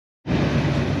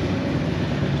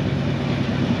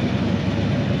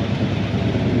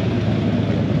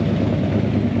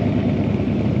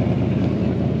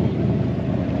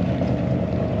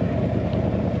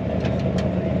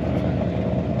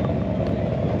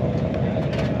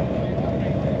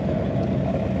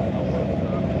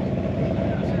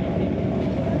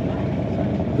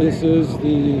This is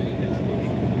the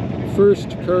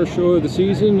first car show of the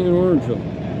season in Orangeville.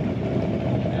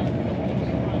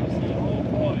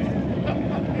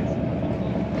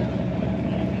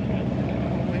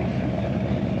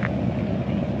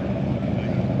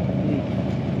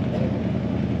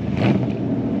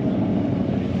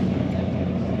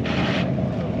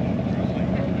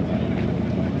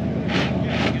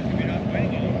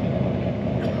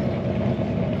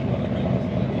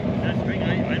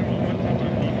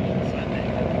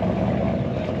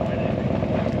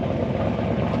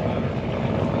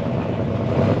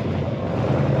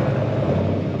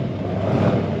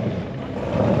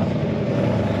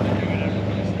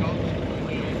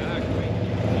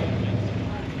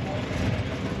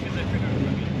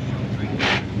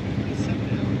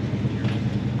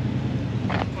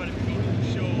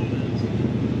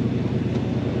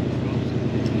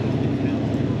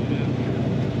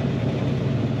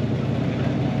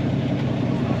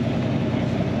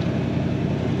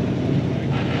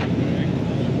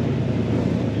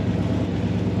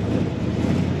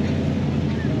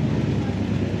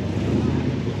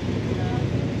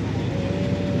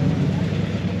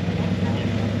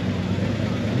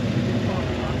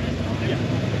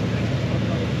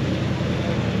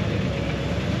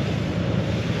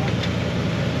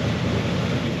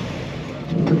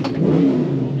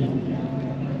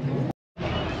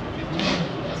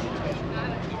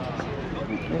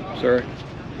 Sorry.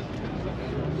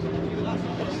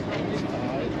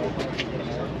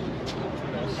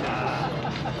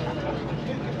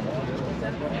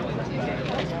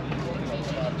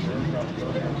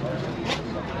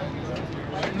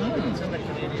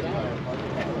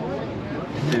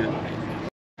 Yeah.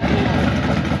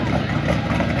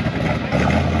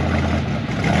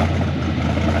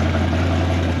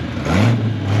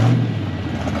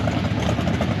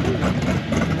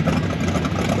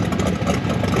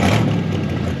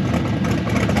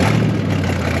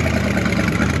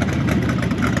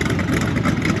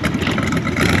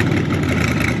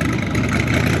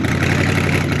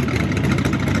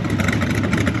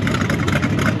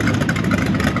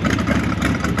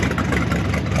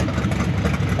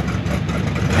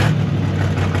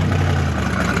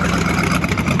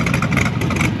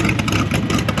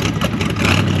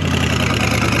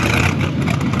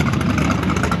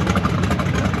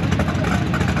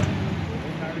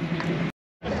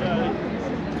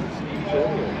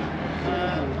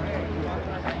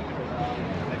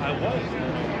 I was.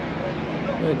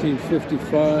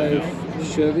 1955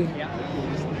 Chevy.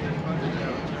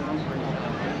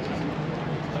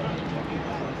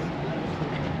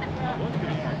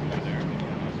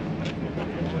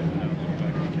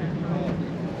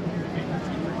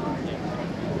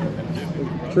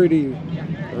 Pretty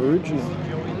original.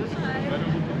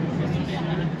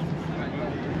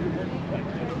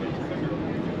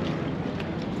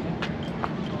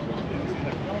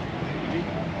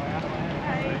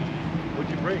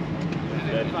 What'd you bring?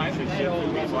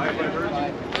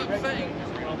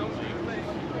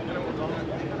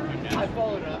 I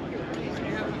followed up. You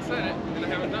haven't said it, and I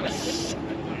haven't done it.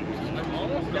 I'm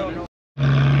almost done.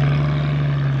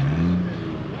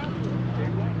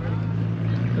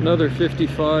 Another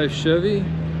 55 Chevy.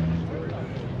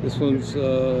 This one's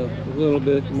a little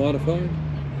bit modified.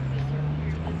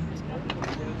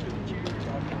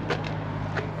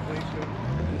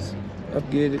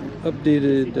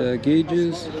 Updated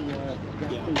gauges.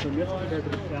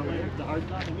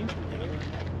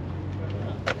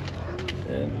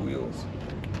 And wheels.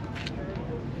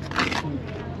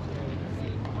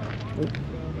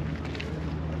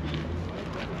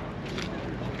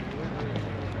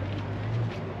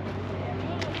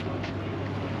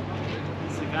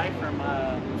 It's the guy from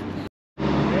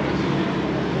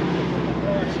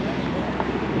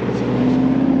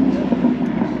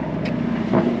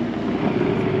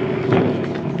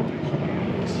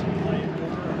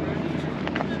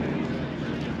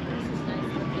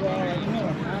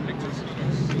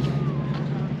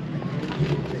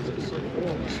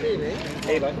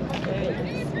Hey, bud.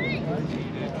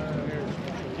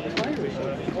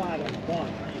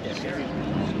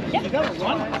 Yeah, you got a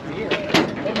run up here.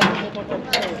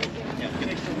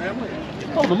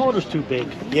 Oh, the motor's too big.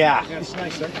 Yeah. It's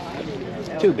nice, sir.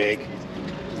 Too big.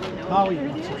 Howie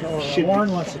wants to come over.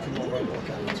 Warren wants to come over.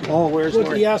 Oh, where's Look,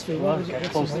 Lauren? he asked me, what was it?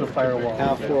 Close to the firewall.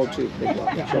 402. Big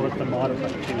one. Yeah. So with the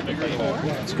modified too.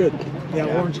 Yeah, it's good. Yeah,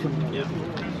 Warren's coming. Yeah.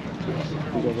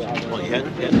 Well, you had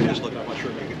to just look, I'm not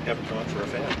sure if you haven't gone for a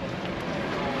fan.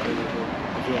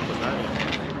 Doing with that.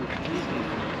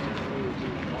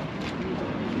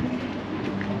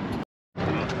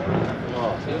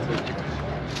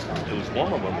 It was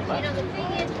warm when we left.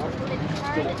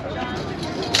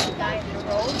 guy in the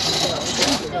road.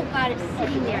 He's still got it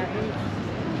sitting there.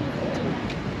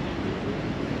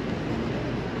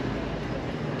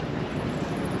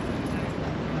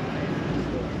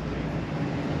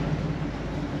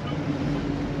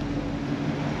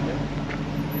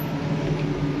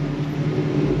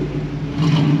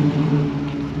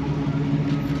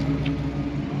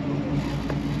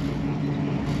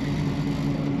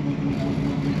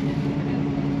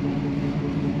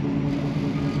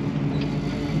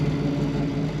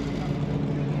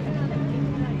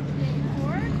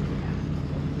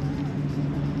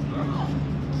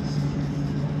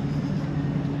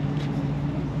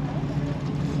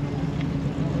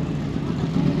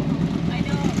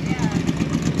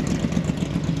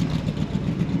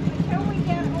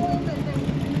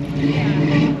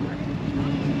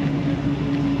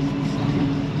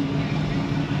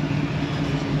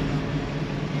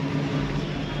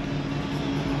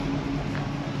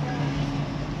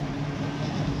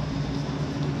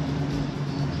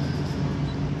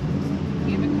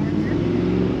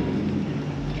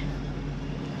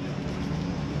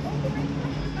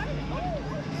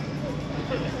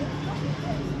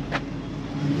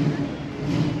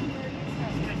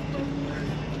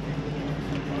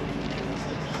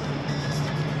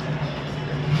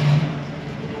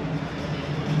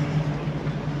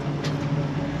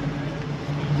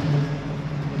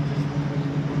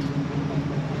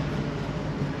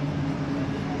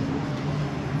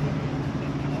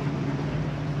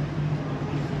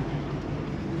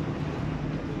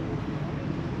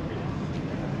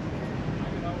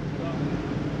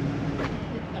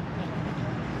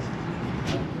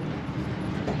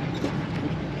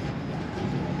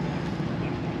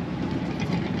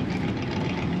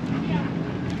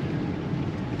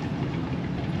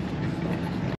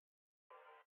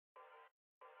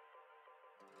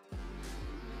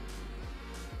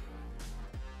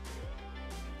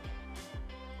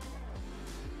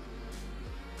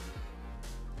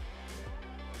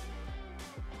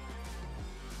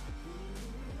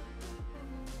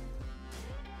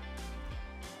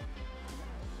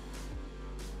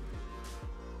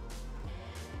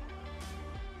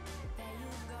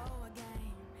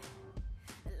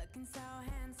 So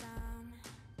handsome,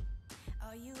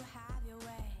 oh you have your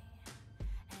way,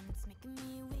 and it's making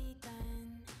me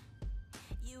weaken.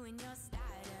 You and your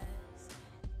stardust,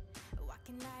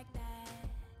 walking like that.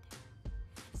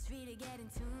 It's really getting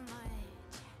too much,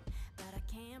 but I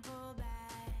can't pull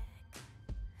back.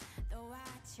 Though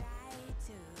I try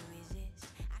to resist,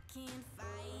 I can't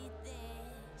fight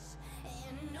this.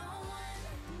 And no one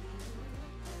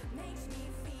makes me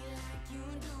feel like you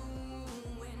do.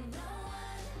 And no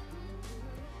one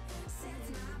sets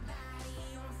my body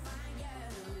on fire,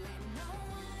 and no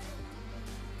one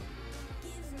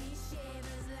gives me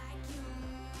shivers like you.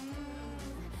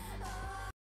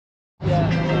 Oh.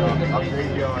 I'll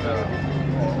take you on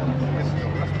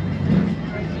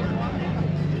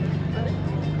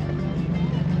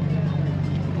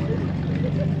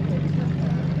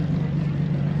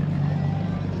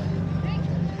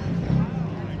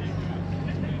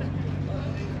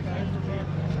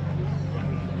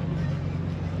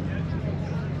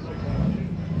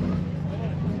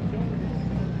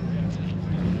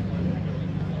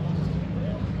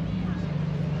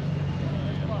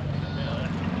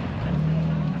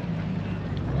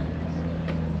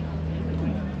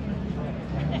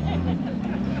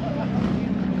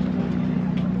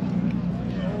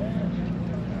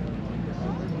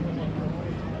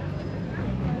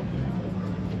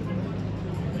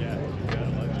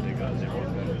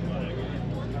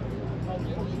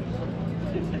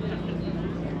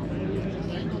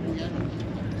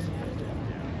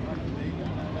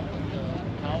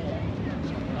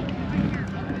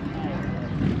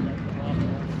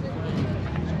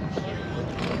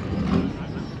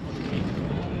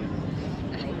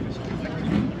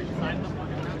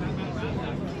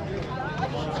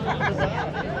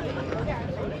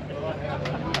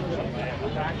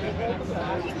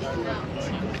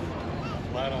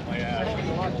flat on my ass.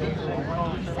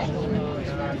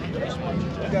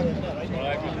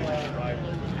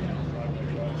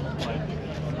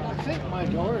 I think my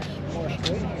door's more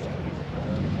straight.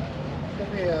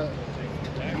 Could be a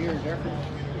year difference.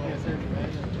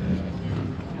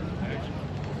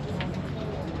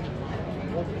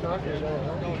 What you talking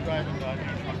about? No, driving back.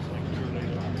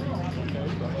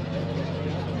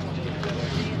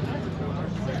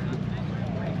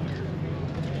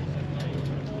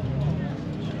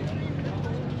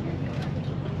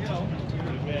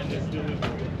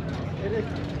 It is.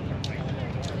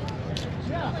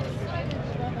 Yeah,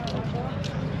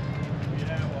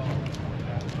 well,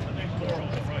 the next door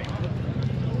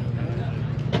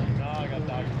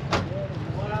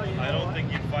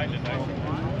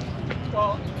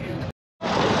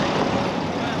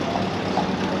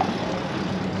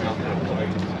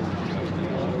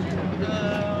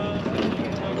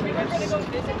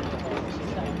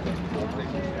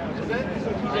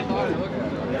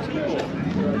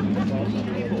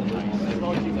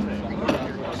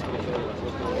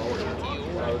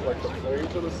Like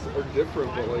each of us are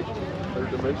different, but like they're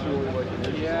dimensionally like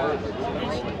smart.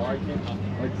 Like, why can't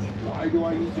why do I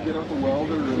need to get up a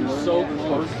welder and learn all this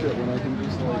hard shit when I can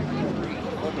just like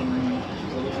fucking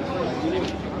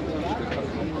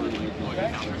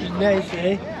Nice,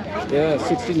 eh? Yeah,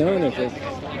 69, I think.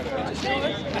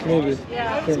 Maybe.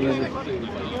 Can't remember.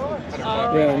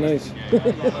 Yeah, nice.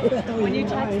 When you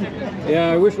text it.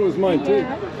 Yeah, I wish it was mine too.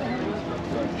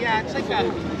 Yeah, it's like a,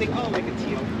 they call it like a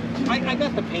teal. I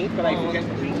got the paint, but I forget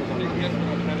the paint was on it.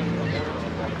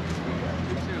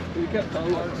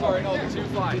 Sorry, no, the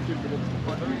 2.5.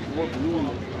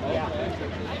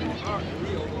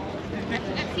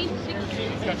 I've seen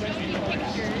pictures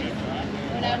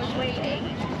when I was waiting,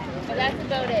 but that's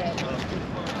about it.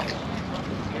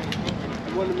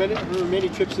 One of the many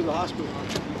trips to the hospital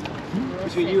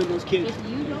between you and those kids.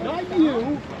 Not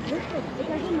you.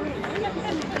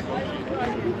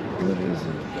 What is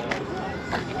it?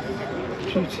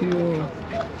 GTO.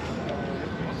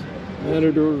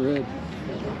 Matador Red.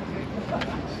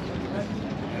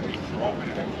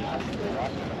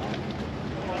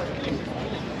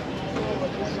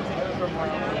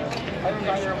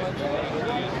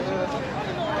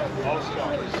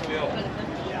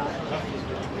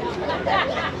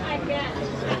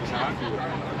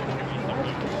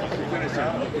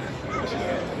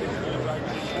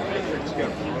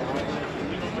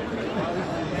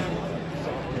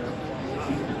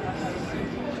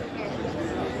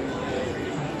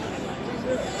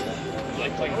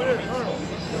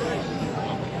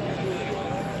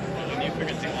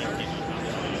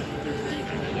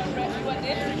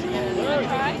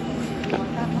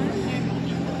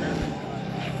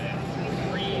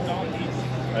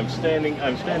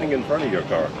 I'm standing in front of your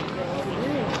car.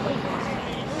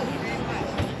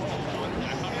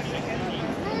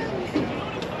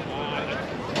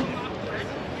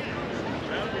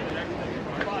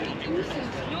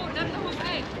 No, that's the whole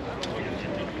thing.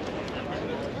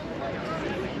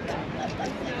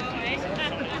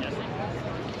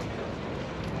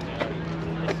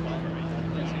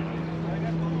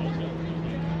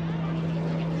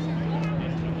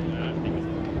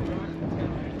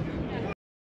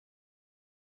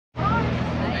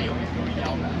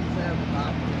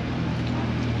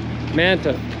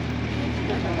 Manta. Who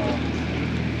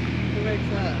makes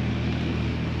that?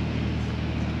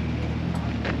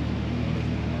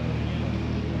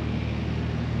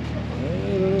 I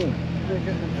don't know. Did they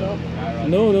get themselves?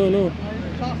 No, no, no. Why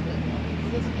tossed it?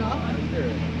 Is this a top? I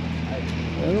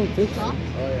don't think so. Top? Oh,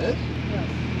 yeah? Yes.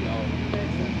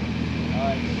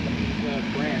 It's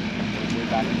brand. We're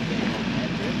back in the day.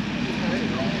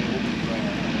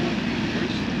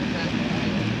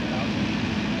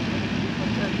 What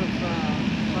type of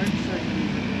parts are you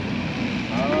using?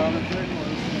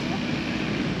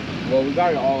 Well, we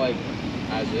got it all like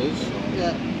as is.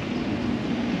 Yeah.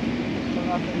 So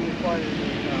nothing required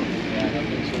right now. Yeah,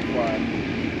 nothing so far. Have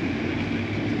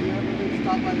you ever been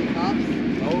stopped by the cops?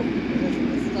 Nope. Because of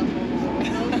this stuff over the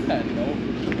windows? Nope.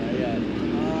 Not yet.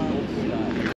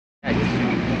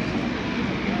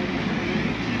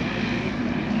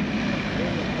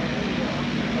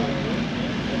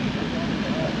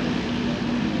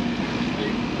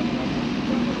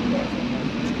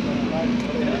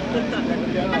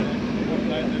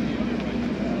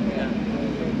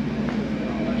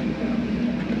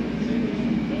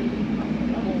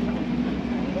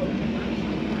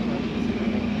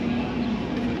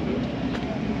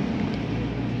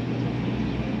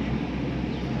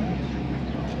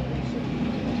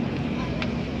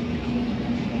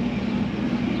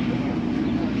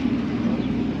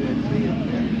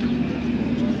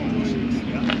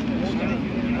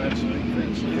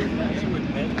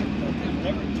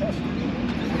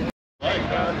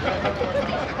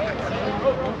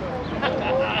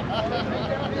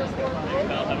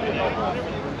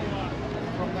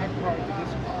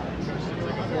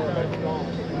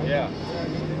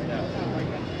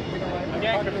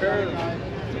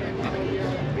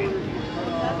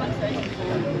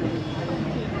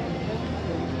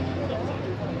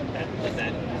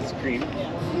 Screen.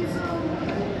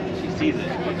 She sees it.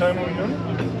 What time are we doing?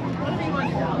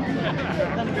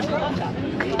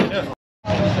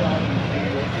 Yeah.